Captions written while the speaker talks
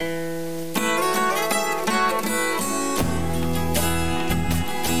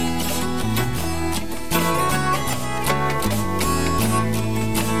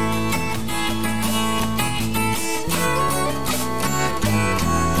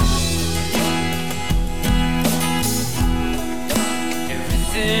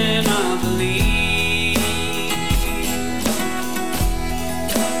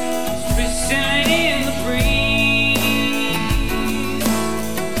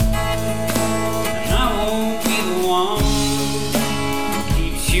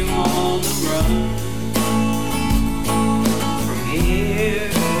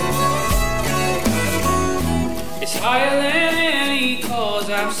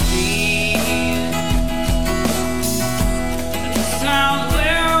speed. It's not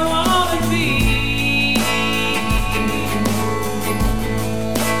where I wanna be.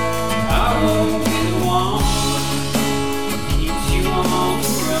 I won't be the one that keeps you on the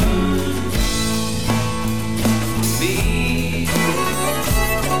run from me.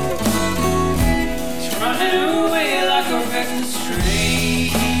 It's running away like a reckless train.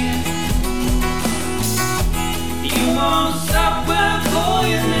 You won't stop when I call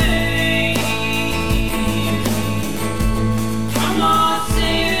your name. I'm not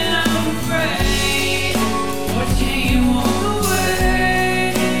saying I'm afraid, watching you walk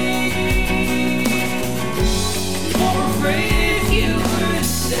away. More afraid if you were to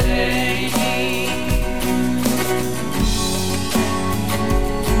say.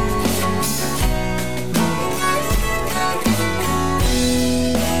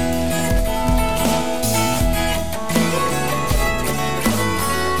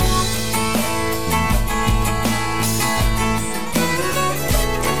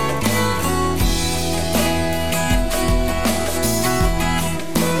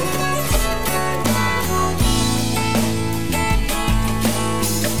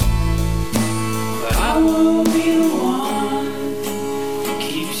 I will be the one that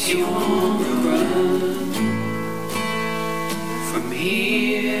keeps you on the run from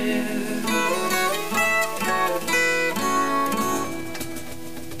here.